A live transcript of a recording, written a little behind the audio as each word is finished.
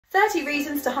30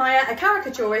 reasons to hire a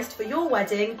caricaturist for your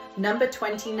wedding, number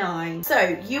 29.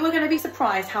 So you are going to be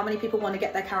surprised how many people want to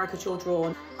get their caricature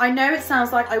drawn. I know it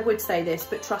sounds like I would say this,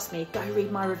 but trust me, go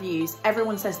read my reviews.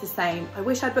 Everyone says the same. I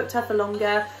wish I booked her for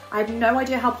longer. I had no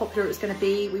idea how popular it was going to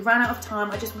be. We ran out of time.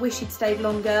 I just wish she'd stayed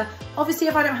longer. Obviously,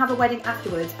 if I don't have a wedding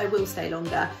afterwards, I will stay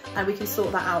longer and we can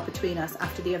sort that out between us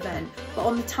after the event. But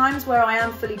on the times where I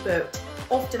am fully booked,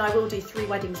 often I will do 3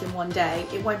 weddings in one day.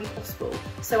 It won't be possible.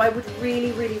 So I would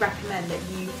really, really recommend that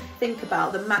you think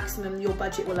about the maximum your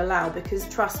budget will allow, because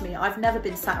trust me, I've never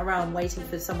been sat around waiting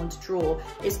for someone to draw.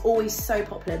 It's always so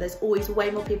popular. There's always way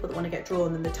more people that want to get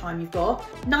drawn than the time you've got.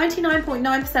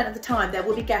 99.9% of the time, there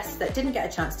will be guests that didn't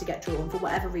get a chance to get drawn for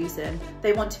whatever reason.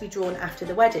 They want to be drawn after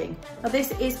the wedding. Now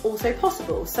this is also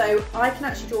possible. So I can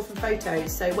actually draw from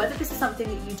photos. So whether this is something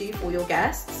that you do for your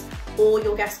guests, or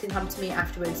your guests can come to me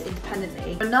afterwards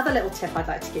independently. Another little tip I'd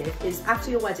like to give is,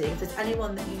 after your wedding, if there's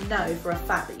anyone that you know for a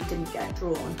fact that you didn't get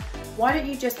drawn, why don't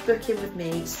you just book in with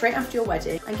me straight after your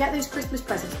wedding and get those Christmas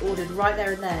presents ordered right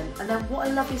there and then. And then what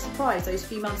a lovely surprise those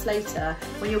few months later,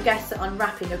 when your guests are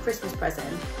unwrapping a Christmas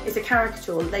present, is a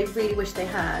caricature they really wish they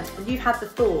had, and you've had the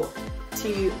thought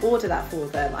to order that for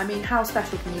them. I mean, how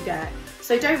special can you get?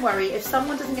 So don't worry, if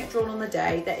someone doesn't get drawn on the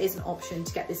day, there is an option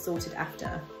to get this sorted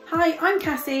after. Hi, I'm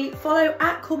Cassie. Follow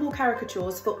 @Cornwall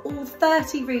Caricatures for all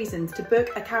 30 reasons to book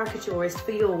a caricaturist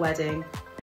for your wedding.